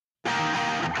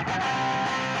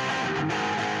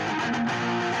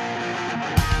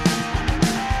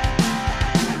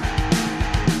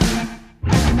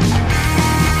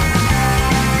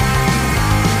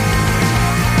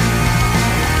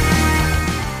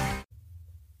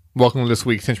Welcome to this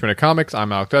week's Henchman of Comics.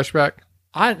 I'm Alex Eschbach.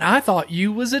 I thought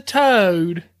you was a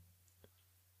toad.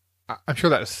 I'm sure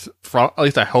that's from, at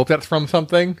least I hope that's from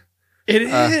something. It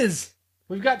is.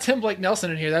 We've got Tim Blake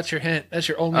Nelson in here. That's your hint. That's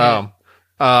your only hint.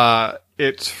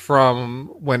 It's from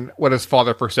what his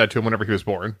father first said to him whenever he was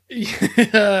born.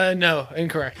 No,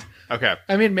 incorrect. Okay.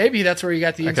 I mean, maybe that's where you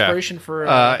got the inspiration for...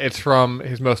 it's from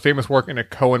his most famous work in a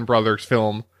Coen Brothers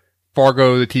film,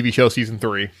 Fargo, the TV show, Season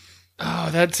 3. Oh,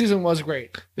 that season was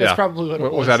great. That's probably what it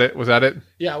was. Was that it? Was that it?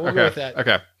 Yeah, we'll go with that.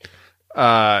 Okay.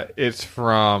 It's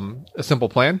from A Simple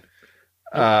Plan.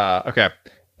 Okay.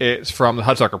 It's from The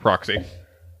Hudsucker Proxy.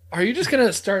 Are you just going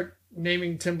to start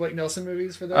naming Tim Blake Nelson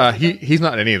movies for those? He's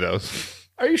not in any of those.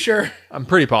 Are you sure? I'm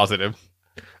pretty positive.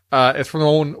 It's from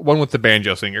the one with the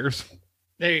banjo singers.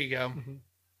 There you go.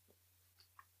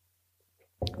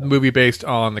 The movie based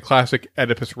on the classic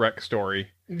Oedipus Rex story.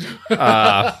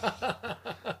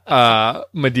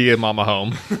 Medea Mama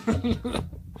Home.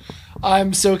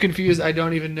 I'm so confused. I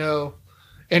don't even know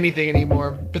anything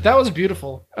anymore. But that was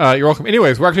beautiful. You're welcome.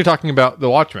 Anyways, we're actually talking about The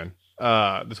Watchmen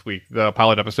this week, the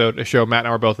pilot episode, a show Matt and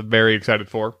I were both very excited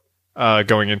for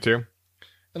going into.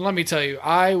 And let me tell you,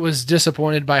 I was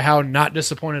disappointed by how not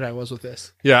disappointed I was with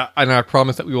this. Yeah, and I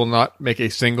promise that we will not make a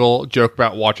single joke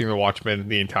about watching The Watchmen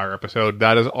the entire episode.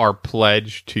 That is our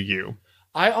pledge to you.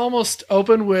 I almost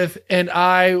opened with, and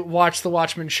I watched The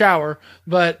Watchmen shower,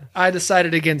 but I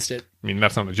decided against it. I mean,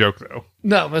 that's not a joke, though.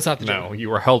 No, that's not the joke. No, you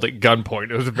were held at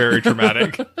gunpoint. It was very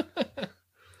traumatic.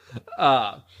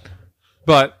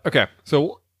 But, okay,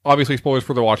 so obviously spoilers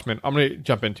for The Watchmen. I'm going to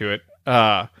jump into it.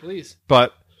 Please.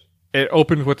 But it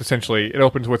opens with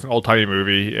an old-timey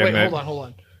movie. And wait, hold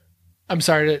on. I'm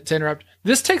sorry to interrupt.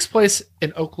 This takes place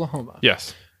in Oklahoma.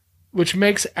 Yes. Which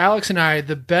makes Alex and I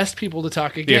the best people to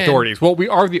talk again. The authorities. Well, we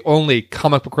are the only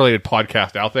comic book related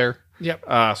podcast out there. Yep.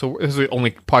 So this is the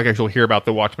only podcast you'll hear about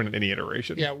The Watchmen in any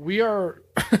iteration. Yeah, we are...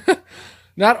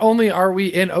 Not only are we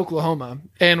in Oklahoma,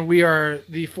 and we are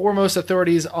the foremost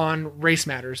authorities on race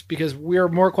matters, because we are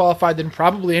more qualified than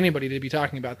probably anybody to be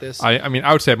talking about this. I mean,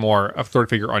 I would say more authority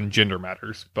figure on gender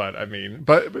matters, but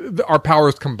our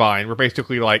powers combined, we're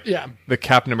basically like the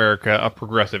Captain America of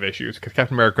progressive issues, because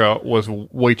Captain America was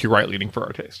way too right-leaning for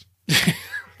our taste.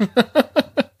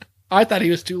 I thought he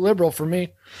was too liberal for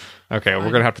me. Okay,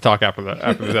 we're gonna have to talk after this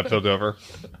episode's over.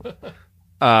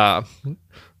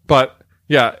 But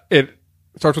yeah, it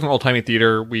starts with an old-timey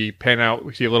theater. We pan out,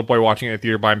 we see a little boy watching in a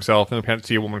theater by himself, and we pan out to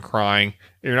see a woman crying.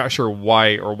 You're not sure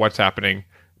why or what's happening,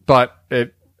 but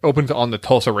it opens on the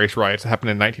Tulsa race riots that happened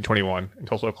in 1921 in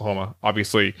Tulsa, Oklahoma.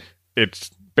 Obviously, it's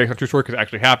based on a true story because it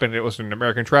actually happened. It was an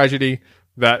American tragedy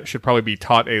that should probably be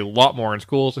taught a lot more in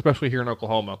schools, especially here in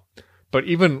Oklahoma. But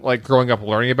even like growing up and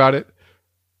learning about it,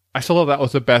 I still thought that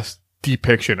was the best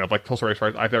depiction of like Tulsa race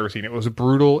riots I've ever seen. It was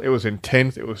brutal, it was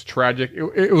intense, it was tragic.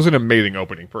 It was an amazing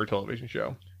opening for a television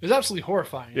show. It was absolutely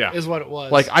horrifying. Yeah, is what it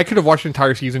was. Like I could have watched an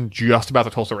entire season just about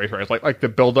the Tulsa race riots, like the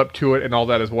build up to it and all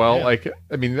that as well. Yeah. Like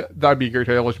I mean that'd be a great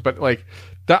television, but like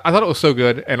that I thought it was so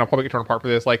good, and I'll probably get torn apart for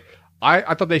this. Like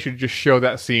I thought they should just show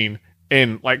that scene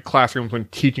in like classrooms when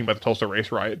teaching about the Tulsa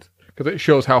race riots because it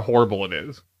shows how horrible it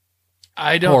is.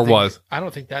 I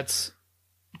don't think that's.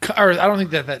 Or I don't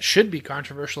think that should be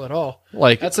controversial at all.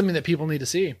 Like that's something that people need to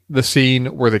see. The scene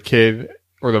where the kid,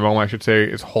 or the mom, I should say,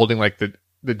 is holding like the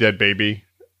dead baby,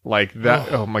 like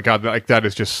that. Oh my god, that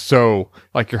is just so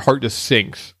like your heart just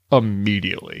sinks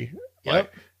immediately. Yep.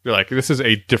 Like, you're like, this is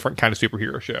a different kind of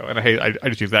superhero show, and I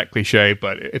just use that cliche,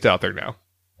 but it's out there now.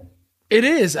 It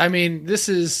is. I mean, this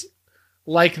is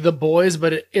like The Boys,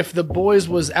 but if The Boys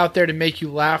was out there to make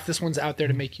you laugh, this one's out there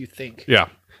to make you think. Yeah.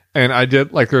 And I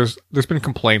did like there's been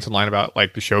complaints online about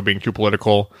like the show being too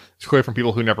political. It's clear from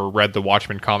people who never read the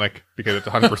Watchmen comic because it's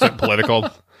 100% political.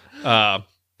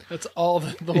 That's all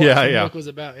the Watchmen book was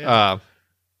about. Yeah.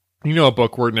 A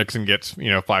book where Nixon gets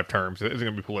 5 terms isn't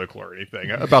going to be political or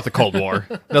anything about the Cold War.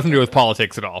 Nothing to do with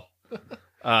politics at all.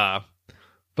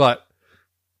 But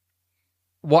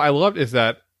what I loved is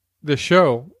that the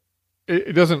show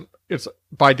it doesn't. It's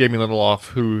by Damien Lindelof,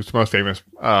 who's most famous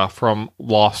from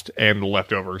Lost and The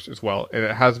Leftovers as well. And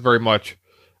it has very much,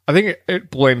 I think it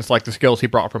blends like the skills he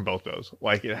brought from both those.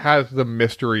 Like it has the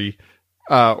mystery,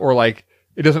 or like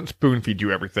it doesn't spoon feed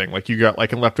you everything. Like you got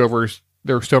like in Leftovers,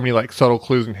 there were so many like subtle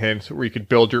clues and hints where you could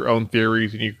build your own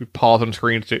theories and you could pause on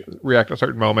screens to react to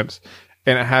certain moments.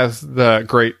 And it has the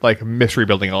great like mystery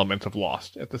building elements of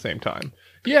Lost at the same time.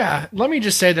 Yeah, let me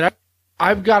just say that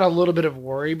I've got a little bit of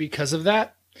worry because of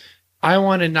that. I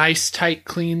want a nice, tight,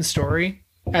 clean story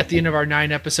at the end of our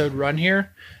 9-episode run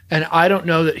here. And I don't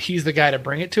know that he's the guy to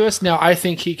bring it to us. Now, I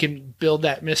think he can build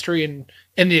that mystery and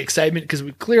the excitement, because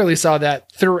we clearly saw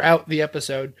that throughout the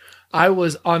episode. I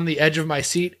was on the edge of my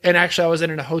seat, and actually I was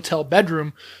in a hotel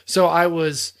bedroom, so I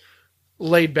was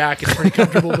laid back and pretty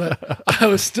comfortable, but I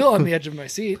was still on the edge of my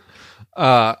seat.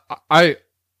 I'm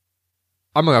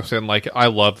gonna say, like, I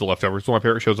love The Leftovers. It's one of my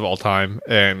favorite shows of all time,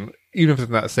 and even if it's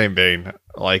in that same vein,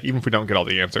 like, even if we don't get all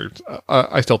the answers,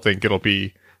 I still think it'll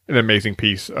be an amazing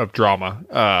piece of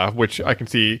drama, which I can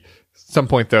see. Some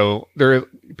point though,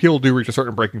 people do reach a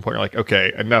certain breaking point. You're like,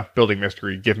 okay, enough building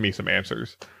mystery. Give me some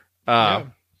answers.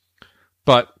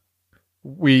 But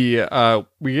we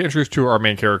get introduced to our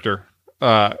main character,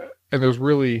 and I'd say there's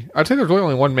really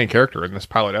only one main character in this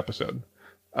pilot episode,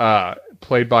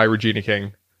 played by Regina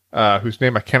King, whose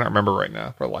name I cannot remember right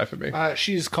now for the life of me.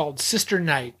 She's called Sister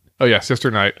Knight. Oh yeah,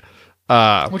 Sister Knight.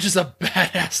 Which is a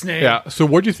badass name. Yeah. So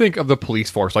what do you think of the police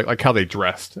force? Like how they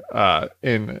dressed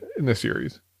in the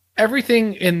series?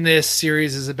 Everything in this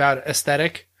series is about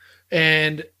aesthetic,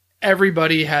 and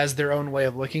everybody has their own way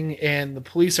of looking, and the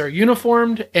police are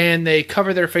uniformed, and they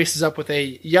cover their faces up with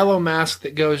a yellow mask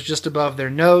that goes just above their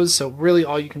nose, so really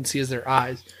all you can see is their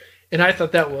eyes. And I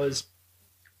thought that was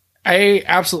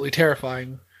absolutely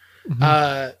terrifying,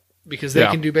 because they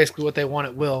can do basically what they want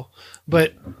at will.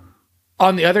 But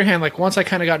on the other hand, like, once I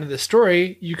kind of got into this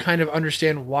story, you kind of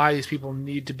understand why these people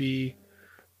need to be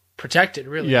protected,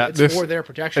 really. Yeah, it's for their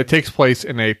protection. It takes place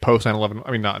in a post 9/11.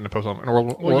 I mean, not in a post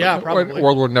 9/11. Probably.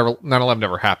 World War 9/11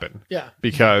 never happened. Yeah,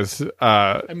 because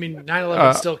I mean,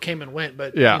 9/11 still came and went,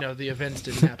 but the events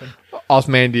didn't happen.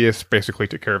 Ozymandias basically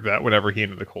took care of that whenever he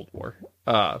ended the Cold War,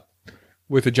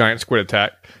 with a giant squid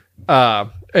attack.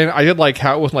 And I did like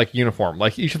how it wasn't like uniform.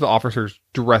 Like, each of the officers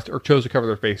dressed or chose to cover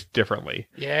their face differently.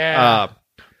 Yeah.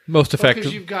 Most effective.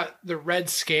 Because you've got the Red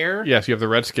Scare. Yes, you have the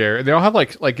Red Scare. And they all have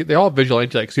like they all have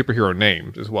vigilante, like, superhero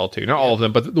names as well too. Not all of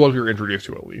them, but the ones we were introduced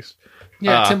to at least.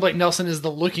 Yeah, Tim Blake Nelson is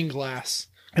the Looking Glass.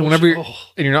 And whenever and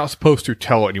you're not supposed to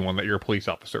tell anyone that you're a police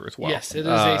officer as well. Yes, it is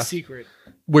a secret.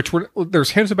 Which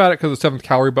there's hints about it because of the 7th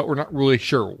Cavalry, but we're not really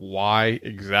sure why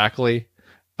exactly.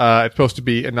 It's supposed to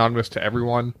be anonymous to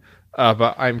everyone.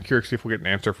 But I'm curious to see if we'll get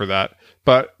an answer for that.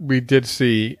 But we did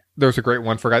see there's a great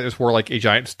one for a guy that just wore like a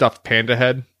giant stuffed panda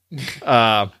head.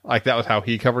 Like, that was how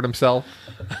he covered himself.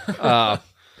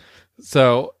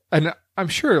 So, and I'm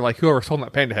sure like whoever sold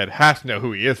that panda head has to know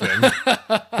who he is then.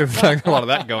 There's like a lot of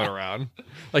that going around.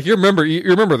 Like, you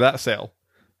remember that sale.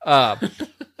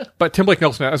 But Tim Blake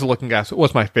Nelson as a Looking Glass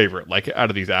was my favorite, like, out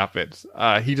of these outfits.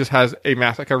 He just has a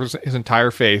mask that covers his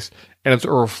entire face, and it's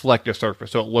a reflective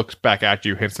surface, so it looks back at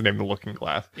you, hence the name The Looking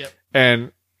Glass. Yep.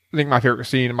 And I think my favorite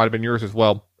scene, it might have been yours as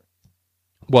well,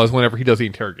 was whenever he does the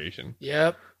interrogation.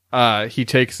 Yep. He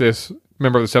takes this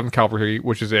member of the 7th Cavalry,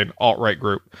 which is an alt-right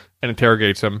group, and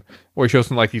interrogates him, where he shows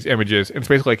him like these images, and it's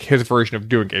basically like his version of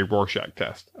doing a Rorschach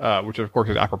test, which of course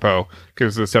is apropos,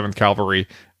 because the 7th Cavalry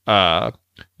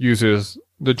uses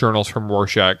the journals from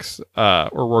Rorschach's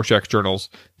journals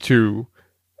to,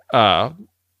 I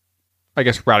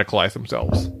guess, radicalize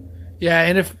themselves. Yeah,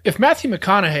 and if Matthew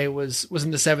McConaughey was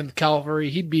in the 7th Cavalry,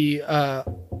 he'd be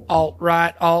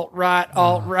alt-right.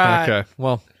 Okay,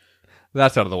 well,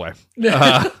 that's out of the way.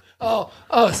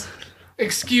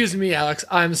 Excuse me, Alex.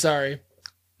 I'm sorry.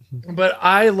 But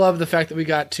I love the fact that we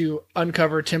got to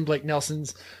uncover Tim Blake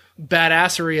Nelson's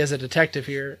badassery as a detective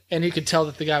here, and he could tell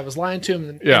that the guy was lying to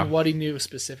him and what he knew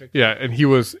specifically. Yeah, and he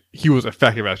was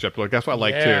effective as Jeff. Like, that's what I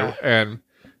like too. And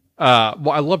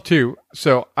what I love too.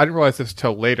 So I didn't realize this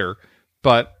till later,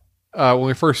 but when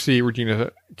we first see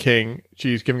Regina King,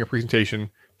 she's giving a presentation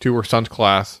to her son's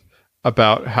class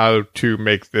about how to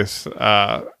make this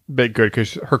baked good,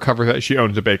 because her cover that she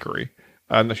owns a bakery,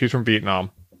 and that she's from Vietnam,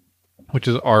 which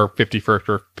is our 51st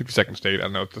or 52nd state. I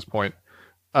don't know at this point.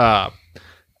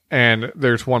 And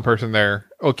there's one person there,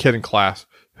 a kid in class,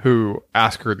 who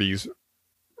asks her these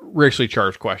racially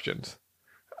charged questions.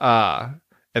 And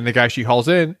the guy she hauls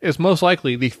in is most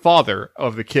likely the father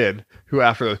of the kid who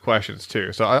asked her those questions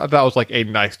too. So I thought that was like a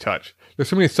nice touch. There's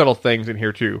so many subtle things in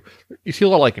here too. You see a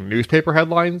lot of like newspaper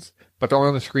headlines, but they're only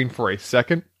on the screen for a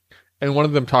second. And one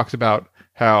of them talks about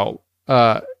how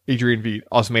Adrian V.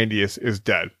 Ozymandias is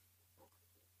dead.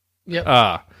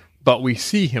 Yep. But we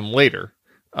see him later.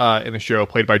 In the show,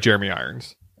 played by Jeremy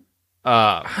Irons.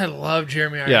 I love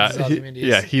Jeremy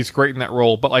Irons. He's great in that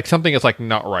role. But like, something is like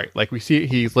not right. Like, we see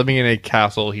he's living in a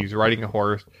castle. He's riding a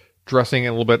horse, dressing in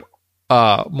a little bit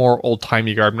more old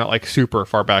timey garb, not like super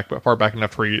far back, but far back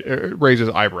enough to raise his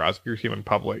eyebrows if you see him in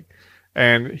public.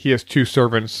 and he has two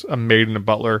servants, a maid and a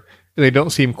butler, and they don't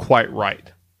seem quite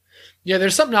right. Yeah,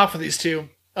 there's something off with these two.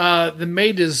 The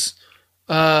maid is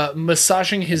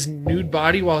massaging his nude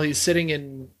body while he's sitting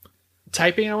and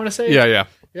typing, I want to say. Yeah.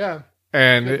 Yeah.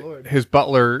 And his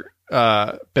butler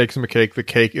bakes him a cake. The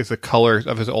cake is the colors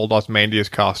of his old Ozymandias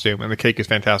costume, and the cake is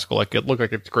fantastical. Like, it looked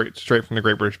like it's great, straight from the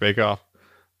Great British Bake Off.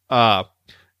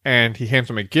 And he hands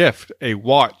him a gift, a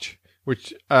watch,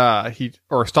 which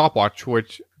or a stopwatch,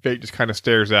 which Veidt just kind of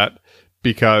stares at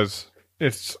because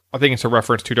I think it's a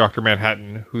reference to Dr.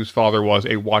 Manhattan, whose father was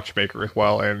a watchmaker as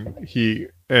well, and he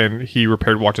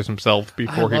repaired watches himself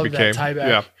before he became. That tieback.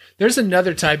 Yeah. There's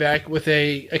another tieback with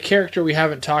a character we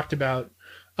haven't talked about,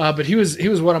 but he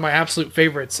was one of my absolute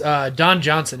favorites. Don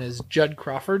Johnson is Judd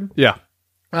Crawford. Yeah.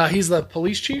 He's the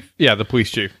police chief. Yeah, the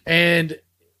police chief. And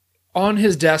on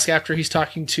his desk, after he's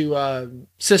talking to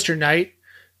Sister Night,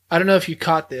 I don't know if you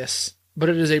caught this, but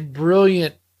it is a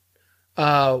brilliant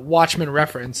Watchmen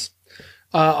reference.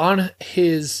 On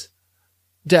his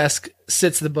desk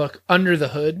sits the book Under the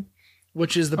Hood,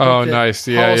 which is the book that nice.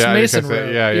 Hollis Yeah, Mason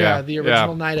wrote. The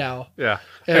original Yeah. Night Owl. Yeah.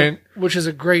 And which is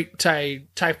a great tie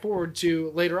forward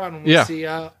to later on when we see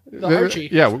the Archie.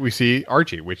 Yeah, we see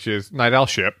Archie, which is Night Owl's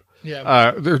ship.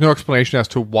 Yeah. There's no explanation as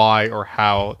to why or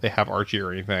how they have Archie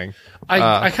or anything.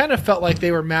 I kind of felt like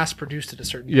they were mass produced at a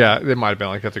certain point. Yeah, it might have been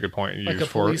like that's a good point. Like used a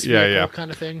police for vehicle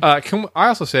kind of thing. Can I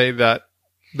also say that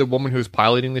the woman who's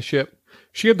piloting the ship,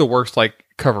 she had the worst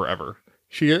cover ever.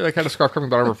 She had a scarf covering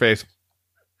the bottom of her face,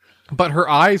 but her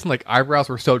eyes and eyebrows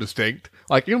were so distinct.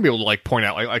 Like, you don't be able to point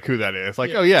out like who that is.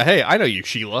 Oh yeah, hey, I know you,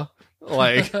 Sheila.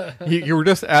 You were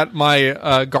just at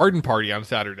my garden party on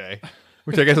Saturday,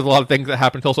 which I guess is a lot of things that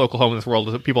happen in Tulsa, Oklahoma in this world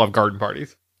is that people have garden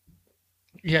parties.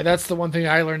 Yeah, that's the one thing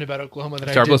I learned about Oklahoma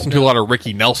that I've listened to a lot of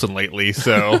Ricky Nelson lately,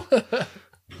 so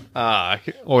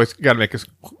always got to make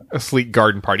a sleek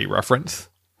garden party reference.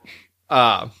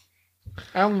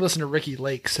 I only listen to Ricky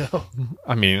Lake, so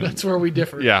I mean that's where we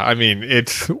differ. Yeah, I mean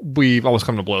we've almost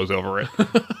come to blows over it.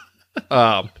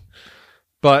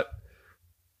 But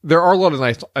there are a lot of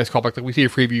nice callbacks. We see a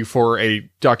preview for a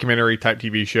documentary type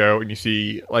TV show, and you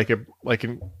see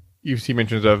you see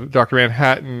mentions of Dr.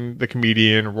 Manhattan, the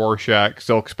comedian, Rorschach,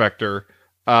 Silk Spectre,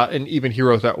 and even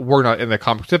heroes that were not in the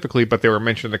comic specifically, but they were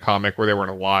mentioned in the comic where they weren't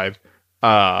alive.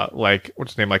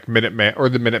 What's his name? Minuteman or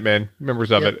the Minutemen,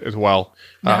 members of it as well.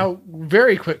 Now,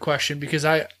 very quick question, because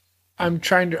I'm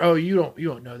trying to. You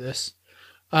won't know this.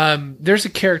 There's a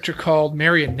character called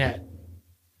Marionette,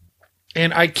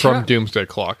 and from Doomsday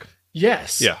Clock.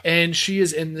 Yes. Yeah. And she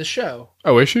is in the show.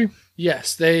 Oh, is she?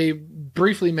 Yes, they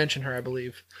briefly mention her, I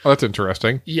believe. Oh, that's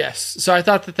interesting. Yes. So I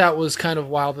thought that was kind of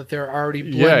wild that they're already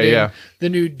blending the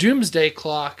new Doomsday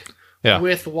Clock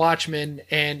with Watchmen,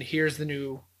 and here's the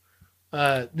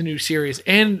new series,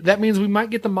 and that means we might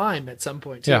get the Mime at some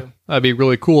point too. Yeah, that'd be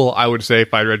really cool. I would say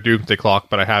if I read Doomsday Clock,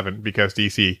 but I haven't because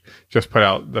DC just put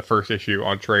out the first issue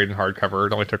on trade and hardcover.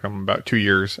 It only took them about 2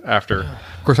 years after.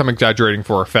 Of course, I'm exaggerating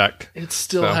for effect. It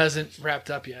still hasn't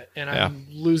wrapped up yet, and I'm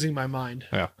losing my mind.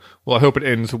 Yeah. Well, I hope it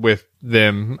ends with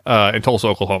them in Tulsa,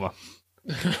 Oklahoma.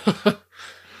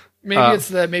 Maybe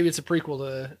it's a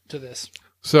prequel to this.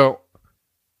 So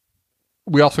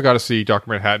we also got to see Dr.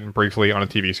 Manhattan briefly on a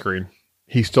TV screen.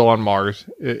 He's still on Mars,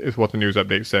 is what the news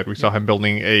update said. We saw him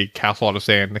building a castle out of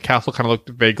sand. The castle kind of looked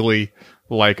vaguely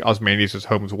like Ozymandias'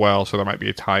 home as well, so there might be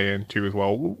a tie-in too as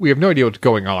well. We have no idea what's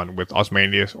going on with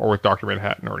Ozymandias or with Dr.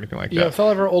 Manhattan or anything like that. Yeah, a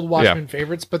fellow of our old Watchmen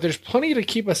favorites, but there's plenty to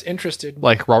keep us interested.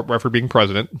 Like Robert Redford being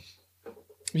president.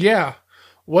 Yeah.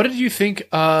 What did you think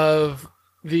of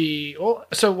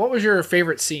so what was your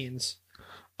favorite scenes?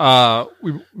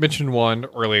 We mentioned one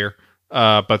earlier.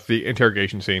 But the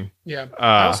interrogation scene. Yeah.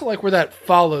 I also like where that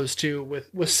follows too,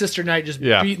 with Sister Night just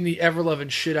beating the ever-loving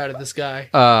shit out of this guy.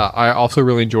 I also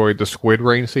really enjoyed the squid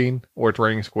rain scene, where it's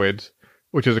raining squids,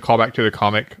 which is a callback to the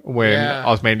comic when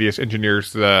Ozymandias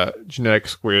engineers the genetic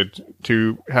squid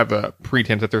to have a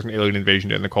pretense that there's an alien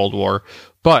invasion in the Cold War.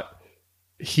 But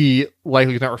he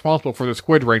likely is not responsible for the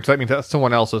squid rain, so that means that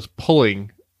someone else is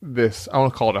pulling this, I don't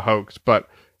want to call it a hoax, but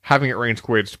having it rain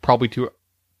squids probably to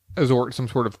exert some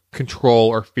sort of control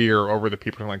or fear over the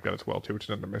people like that as well too, which is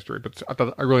another mystery. But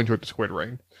I really enjoyed the squid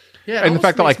rain. Yeah, and the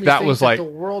fact that that was the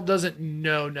world doesn't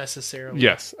know necessarily.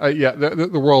 Yes, the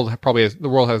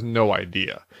world has no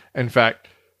idea. In fact,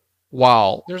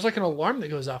 while there's an alarm that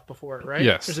goes off before it, right?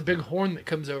 Yes, there's a big horn that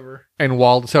comes over. And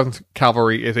while the 7th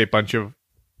Cavalry is a bunch of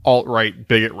alt-right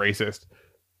bigot racists,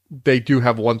 they do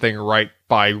have one thing right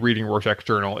by reading Rorschach's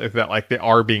journal, is that they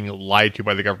are being lied to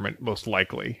by the government, most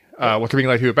likely. What they're being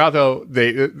lied to about, though,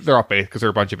 they're off base because they're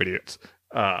a bunch of idiots.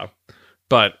 And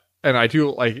I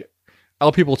do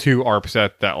other people too are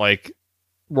upset that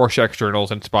Rorschach's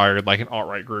journals inspired like an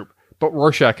alt-right group, but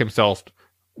Rorschach himself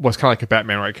was kind of like a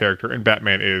Batman-right character, and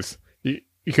Batman is, you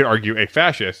could argue, a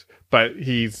fascist, but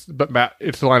it's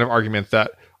the line of arguments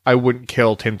that I wouldn't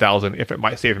kill 10,000 if it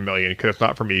might save 1,000,000 because it's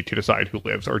not for me to decide who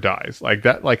lives or dies.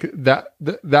 That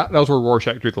was where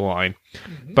Rorschach drew the line.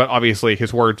 Mm-hmm. But obviously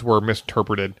his words were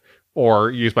misinterpreted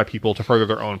or used by people to further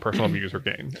their own personal views or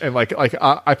gain. And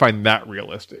I find that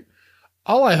realistic.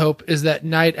 All I hope is that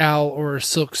Night Owl or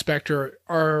Silk Spectre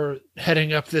are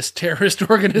heading up this terrorist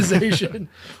organization.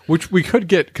 Which we could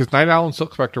get, because Night Owl and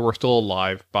Silk Spectre were still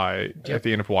alive at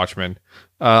the end of Watchmen.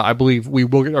 I believe we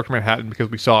will get Dr. Manhattan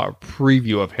because we saw a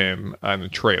preview of him in the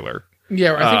trailer.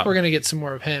 Yeah, I think we're going to get some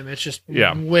more of him. It's just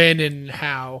when and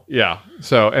how. Yeah.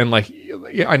 So, and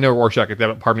I know Rorschach is dead,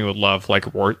 but part of me would love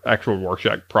actual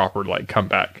Rorschach proper come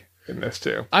back in this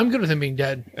too. I'm good with him being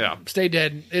dead. Yeah. Stay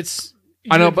dead.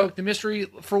 I know, but the mystery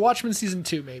for Watchmen season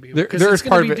 2, maybe because it's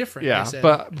going to be different. Yeah,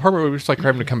 but part of it was just for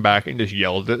him to come back and just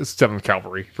yell at the 7th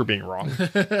Cavalry for being wrong.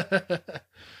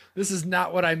 This is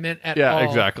not what I meant at all. Yeah,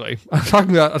 exactly. I spelled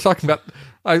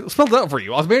it out for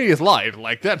you. Ozymandias lied.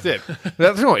 That's it.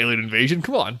 There's no alien invasion.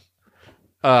 Come on.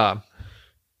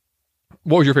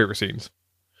 What was your favorite scenes?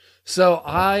 So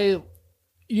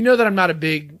you know that I'm not a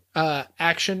big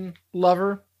action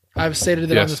lover. I've stated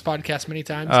that on this podcast many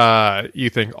times. You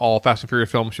think all Fast and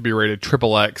Furious films should be rated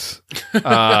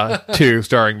XXX 2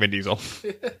 starring Vin Diesel.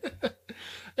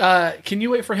 Can you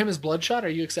wait for him as Bloodshot? Are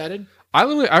you excited? I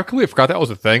completely forgot that was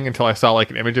a thing until I saw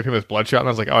an image of him as Bloodshot, and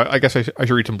I was like, oh, I guess I should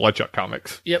read some Bloodshot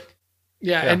comics. Yep.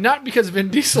 Yeah, and not because Vin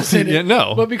Diesel's in it,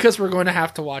 but because we're going to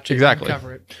have to watch it and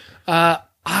cover it.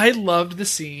 I loved the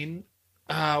scene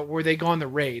where they go on the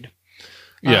raid.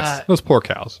 Yes, those poor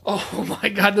cows. Oh my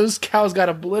God, those cows got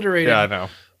obliterated. Yeah, I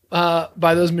know.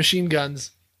 By those machine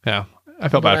guns. Yeah, I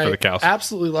felt bad for the cows.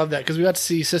 Absolutely love that because we got to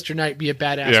see Sister Night be a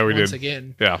badass once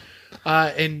again. Yeah,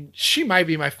 and she might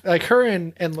be her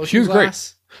and Looking she was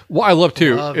Glass. Great. What I love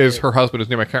too is her husband. His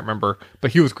name I can't remember,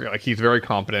 but he was great. He's very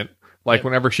confident.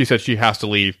 Whenever she said she has to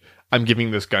leave, I'm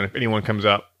giving this gun. If anyone comes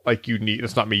up,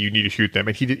 it's not me. You need to shoot them.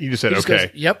 And he just said, okay.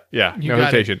 Goes, yep. Yeah. No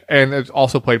hesitation. And it's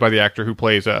also played by the actor who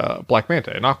plays Black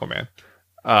Manta in Aquaman.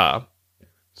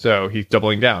 So he's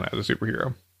doubling down as a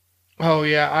superhero. Oh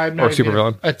yeah, I'm not even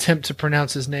supervillain. Attempt to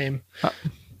pronounce his name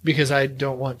because I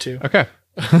don't want to. Okay.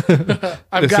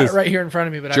 I've got it right here in front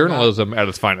of me, but journalism at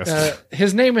its finest.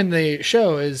 His name in the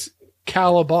show is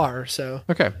Calabar. So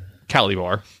okay,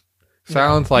 Calibar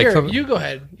sounds like something. You go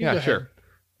ahead. Go sure.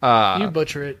 You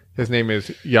butcher it. His name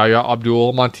is Yahya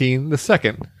Abdul Mateen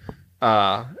II.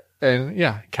 And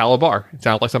yeah, Calabar. It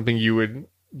sounds like something you would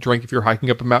drink if you're hiking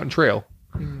up a mountain trail.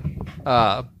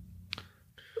 But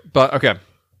okay.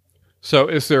 So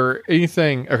is there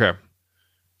anything? Okay.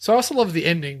 So I also love the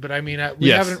ending, but I mean, we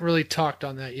haven't really talked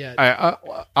on that yet. I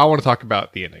want to talk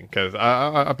about the ending because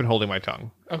I've been holding my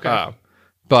tongue. Okay.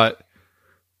 But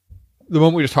the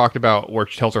moment we just talked about where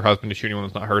she tells her husband to shoot anyone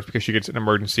that's not hers because she gets an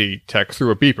emergency text through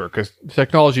a beeper because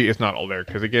technology is not all there.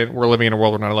 Because again, we're living in a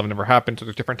world where 9/11 never happened, so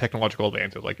there's different technological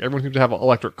advances. Everyone seems to have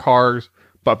electric cars,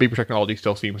 but beeper technology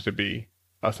still seems to be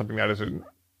something that isn't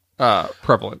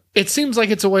prevalent. It seems like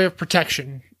it's a way of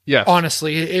protection. Yes.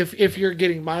 Honestly, if you're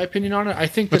getting my opinion on it, I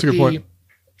think that's that a good point.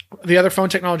 The other phone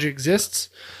technology exists,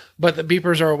 but the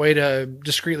beepers are a way to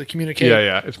discreetly communicate.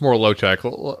 Yeah. It's more low tech,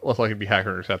 less likely to be hacked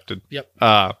or intercepted. Yep.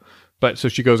 But so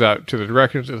she goes out to the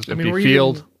directions. It's empty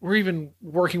field. We're even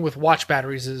working with watch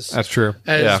batteries that's true.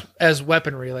 As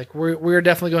weaponry. We're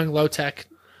definitely going low tech.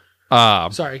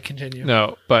 Sorry, continue.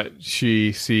 No, but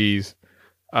she sees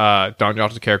Don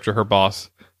Johnson's character, her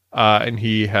boss, and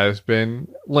he has been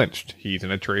lynched. He's in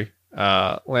a tree,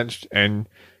 lynched, and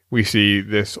we see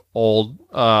this old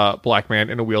black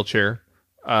man in a wheelchair.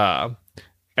 And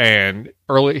he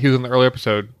was in the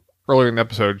earlier in the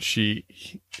episode,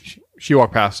 she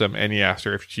walked past him and he asked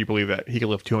her if she believed that he could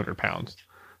lift 200 pounds.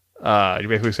 He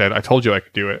basically said, I told you I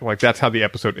could do it. That's how the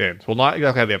episode ends. Well, not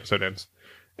exactly how the episode ends.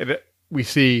 We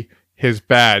see his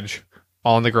badge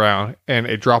on the ground and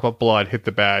a drop of blood hit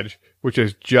the badge, which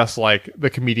is just like the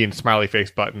comedian smiley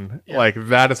face button. Yeah.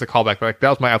 That is a callback. That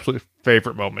was my absolute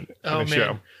favorite moment in the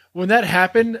show. When that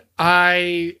happened,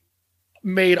 I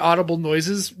made audible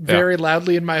noises very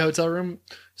loudly in my hotel room.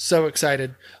 So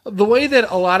excited. The way that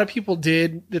a lot of people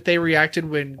that they reacted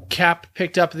when Cap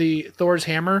picked up the Thor's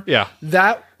hammer. Yeah.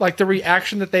 That, the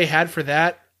reaction that they had for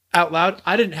that out loud,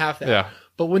 I didn't have that. Yeah.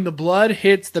 But when the blood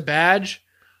hits the badge,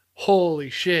 holy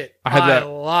shit. I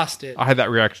lost it. I had that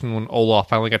reaction when Olaf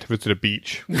finally got to visit a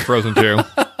beach in Frozen 2.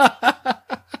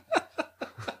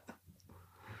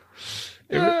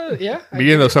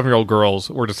 Me and those 7-year-old girls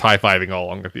were just high-fiving all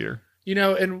along the theater.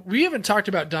 And we haven't talked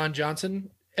about Don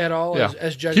Johnson at all Yeah.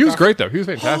 as Judge He was Crawford? great though. He was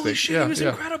fantastic. Holy shit, yeah, he was yeah.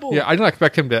 incredible. Yeah, I didn't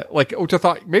expect him to which I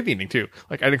thought made the ending too.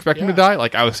 Like I didn't expect him to Yeah. die.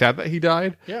 Like I was sad that he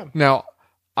died. Yeah. Now,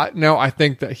 I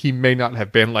think that he may not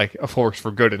have been like a force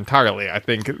for good entirely. I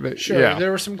think that, Sure, yeah,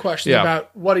 there were some questions Yeah.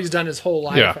 about what he's done his whole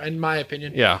life, Yeah. in my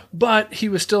opinion. yeah, But he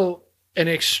was still an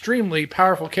extremely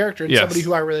powerful character and Yes. somebody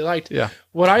who I really liked. yeah.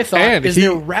 What I thought And is he-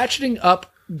 they're ratcheting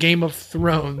up Game of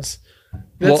Thrones.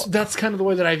 That's kind of the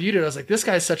way that I viewed it. I was like, this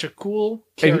guy's such a cool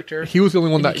And character. he was the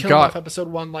only one And that you kill him off got episode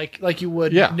 1 like you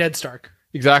would Yeah. Ned Stark.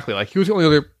 exactly like he was the only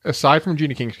other aside from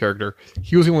Gina King's character.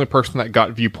 He was the only person that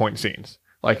got viewpoint scenes.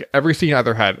 Like every scene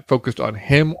either had focused on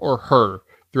him or her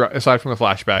throughout, aside from the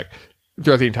flashback,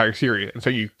 throughout the entire series. And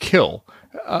so you kill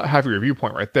half of your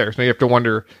viewpoint right there. So now you have to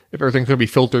wonder if everything's going to be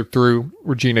filtered through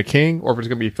Regina King or if it's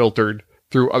going to be filtered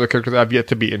through other characters that have yet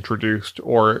to be introduced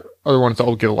or other ones that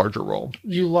will get a larger role.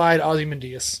 You lied,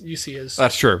 Ozymandias. You see his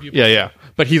That's true. viewpoint. Yeah.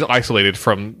 But he's isolated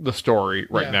from the story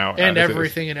right Yeah. now. And as it is.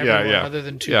 everything and Yeah, everyone yeah. other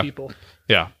than two Yeah. people.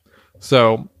 Yeah.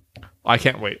 So I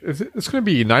can't wait. It's going to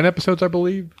be 9 episodes, I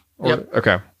believe. Yep.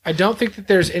 Okay. I don't think that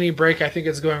there's any break. I think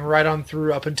it's going right on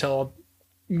through up until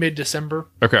mid-December,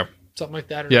 Okay. something like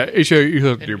that. Or Yeah. You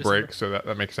have to do End of breaks, so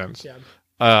that makes sense. Yeah.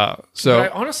 So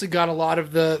But I honestly got a lot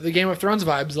of the Game of Thrones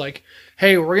vibes. Like,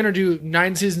 hey, we're gonna do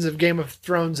 9 seasons of Game of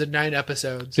Thrones in 9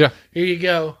 episodes. Yeah. Here you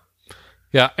go.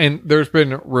 yeah, and there's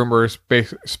been rumors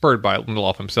spurred by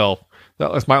Lindelof himself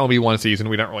that this might only be 1 season.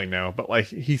 We don't really know, but like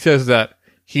he says that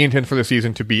he intends for the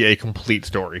season to be a complete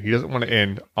story. He doesn't want to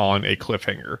end on a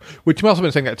cliffhanger, which he also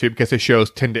been saying that too because his shows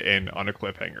tend to end on a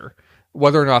cliffhanger.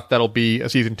 Whether or not that'll be a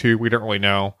season 2, we don't really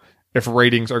know. If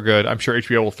ratings are good, I'm sure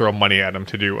HBO will throw money at him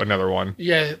to do another one.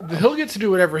 Yeah, he'll get to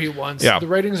do whatever he wants. Yeah. The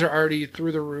ratings are already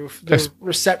through the roof. The Yes.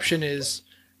 reception is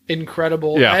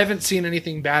incredible. Yeah. I haven't seen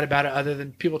anything bad about it other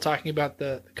than people talking about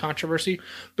the controversy.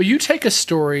 But you take a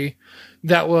story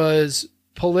that was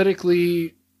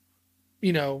politically,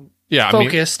 Yeah,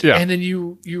 focused, yeah. and then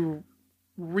you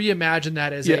reimagine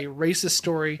that as Yeah. a racist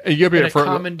story And you gotta be in it a for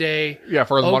common day.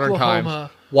 for the modern times,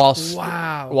 Oklahoma. while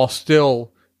Wow.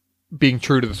 still being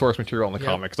true to the source material in the Yep,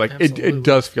 comics. Like absolutely. it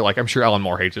does feel like I'm sure Alan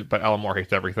Moore hates it, but Alan Moore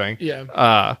hates everything.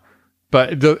 Yeah.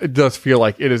 But it does feel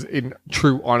like it is in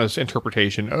true, honest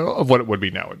interpretation of what it would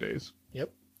be nowadays. Yep.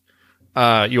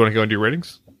 You want to go and do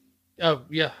ratings? Oh,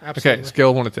 yeah, absolutely. Okay, scale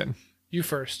of 1 to 10. You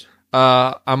first.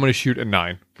 I'm going to shoot a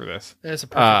 9 for this. That's a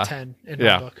perfect 10 in my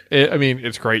Yeah, book.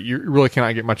 it's great. You really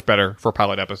cannot get much better for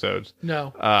pilot episodes.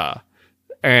 No.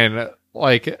 And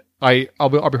like I'll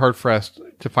be hard pressed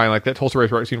to find like that Tulsa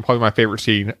Race Riot scene, probably my favorite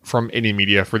scene from any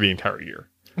media for the entire year.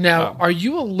 Now, are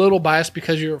you a little biased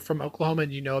because you're from Oklahoma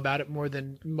and you know about it more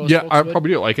than most Yeah, folks I would?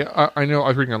 probably do. Like I know I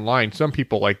was reading online, some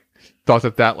people like thought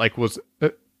that like was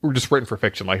were just written for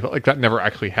fiction, like that never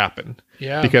actually happened.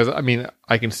 Yeah. Because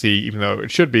I can see, even though it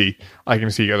should be, I can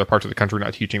see other parts of the country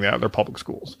not teaching that at their public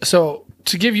schools. So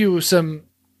to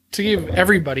give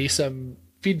everybody some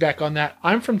feedback on that,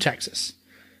 I'm from Texas.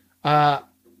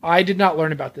 I did not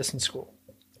learn about this in school.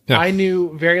 Yeah. I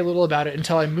knew very little about it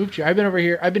until I moved here.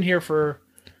 I've been here for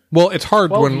Well, it's hard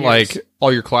 12 when years. like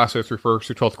all your classes through 1st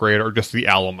through 12th grade are just the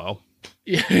Alamo.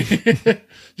 Do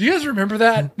you guys remember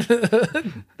that?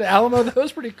 The Alamo, that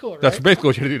was pretty cool, right? That's basically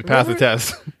what you had to do to pass the Remember?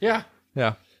 test. Yeah.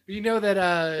 Yeah. You know that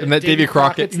And that Davy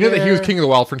Crockett, Crockett's you know that he was there. king of the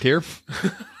wild frontier?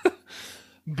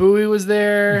 Bowie was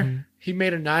there. Mm-hmm. He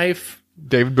made a knife.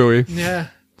 David Bowie. Yeah.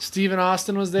 Stephen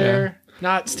Austin was there.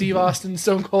 Not Steve Austin,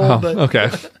 Stone Cold, Oh, but okay.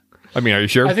 I mean, are you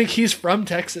sure? I think he's from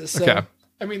Texas. So, Okay.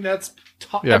 I mean, that's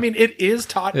taught. Yeah. I mean, it is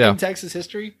taught Yeah. in Texas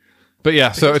history. But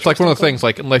yeah, so it's like one of those Oklahoma. things,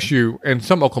 like, unless you, and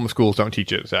some Oklahoma schools don't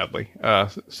teach it, sadly.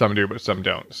 Some do, but some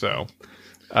don't. So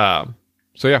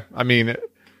yeah, I mean,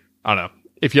 I don't know.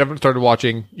 If you haven't started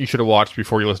watching, you should have watched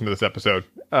before you listen to this episode.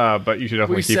 But you should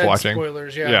definitely We keep said watching.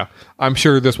 spoilers, yeah. Yeah. I'm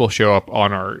sure this will show up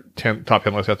on our top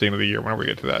 10 list at the end of the year whenever we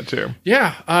get to that too.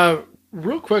 Yeah.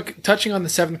 Real quick, touching on the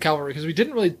 7th Cavalry, because we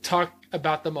didn't really talk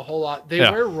about them a whole lot. They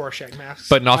Yeah. wear Rorschach masks.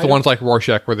 But not I the don't- ones like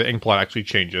Rorschach where the ink blot actually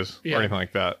changes Yeah. or anything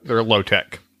like that. They're low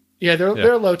tech. Yeah,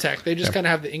 they're low tech. They just Yeah. kind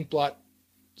of have the ink blot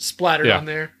splattered Yeah. on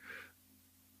there.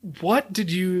 What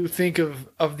did you think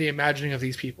of the imagining of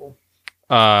these people?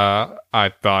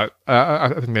 I thought I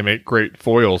think they make great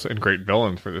foils and great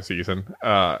villains for the season,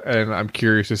 and I'm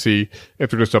curious to see if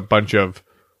they're just a bunch of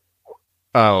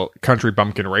country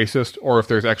bumpkin racist, or if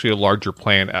there's actually a larger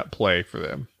plan at play for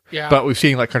them. Yeah, But we've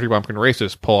seen like country bumpkin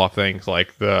racists pull off things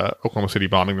like the Oklahoma City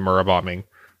bombing, the Murrah bombing,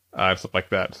 and stuff like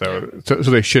that. So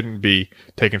they shouldn't be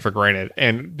taken for granted,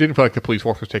 and didn't feel like the police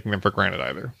force was taking them for granted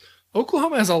either.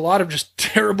 Oklahoma has a lot of just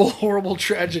terrible, horrible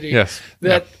tragedy. Yes.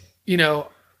 that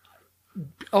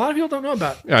a lot of people don't know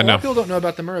about. Yeah, I a lot know. of people don't know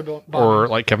about the Murrah bomb. Or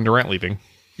like Kevin Durant leaving.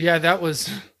 Yeah, that was.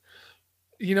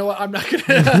 You know what? I'm not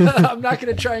gonna. I'm not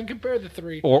gonna try and compare the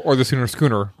three. Or the Sooner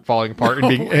Schooner falling apart and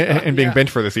being Yeah.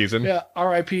 benched for the season. Yeah,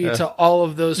 R.I.P. to all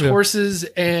of those horses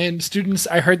and students.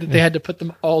 I heard that they had to put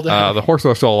them all down. The horses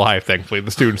are still alive, thankfully. The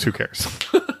students, who cares?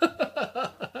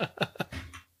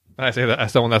 And I say that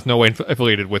as someone that's no way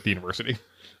affiliated with the university.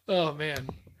 Oh man.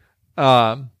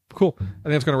 Cool. I think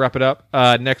that's going to wrap it up.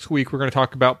 Next week, we're going to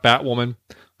talk about Batwoman.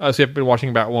 So if you've been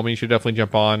watching Batwoman, you should definitely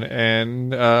jump on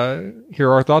and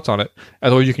hear our thoughts on it.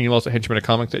 As always, you can email us at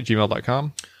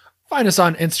henchmanofcomics@gmail.com. Find us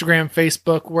on Instagram,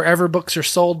 Facebook, wherever books are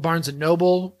sold, Barnes &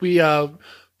 Noble. We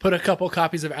put a couple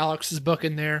copies of Alex's book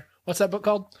in there. What's that book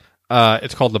called?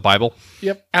 It's called The Bible.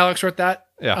 Yep, Alex wrote that.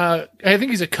 Yeah. I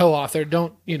think he's a co-author.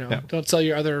 Don't sell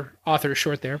your other authors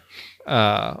short there.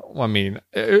 Well, I mean,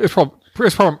 it's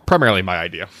primarily my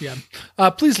idea. Yeah.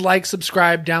 Please like,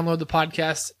 subscribe, download the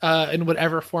podcast in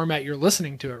whatever format you're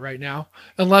listening to it right now.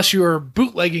 Unless you are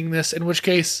bootlegging this, in which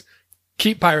case,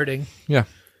 keep pirating. Yeah.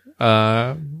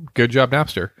 Good job,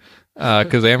 Napster.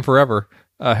 Because I am forever.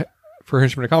 For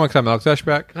Henchman of Comics, I'm Alex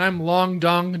Eschbach. And I'm Long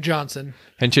Dong Johnson.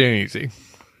 Henshin ain't easy.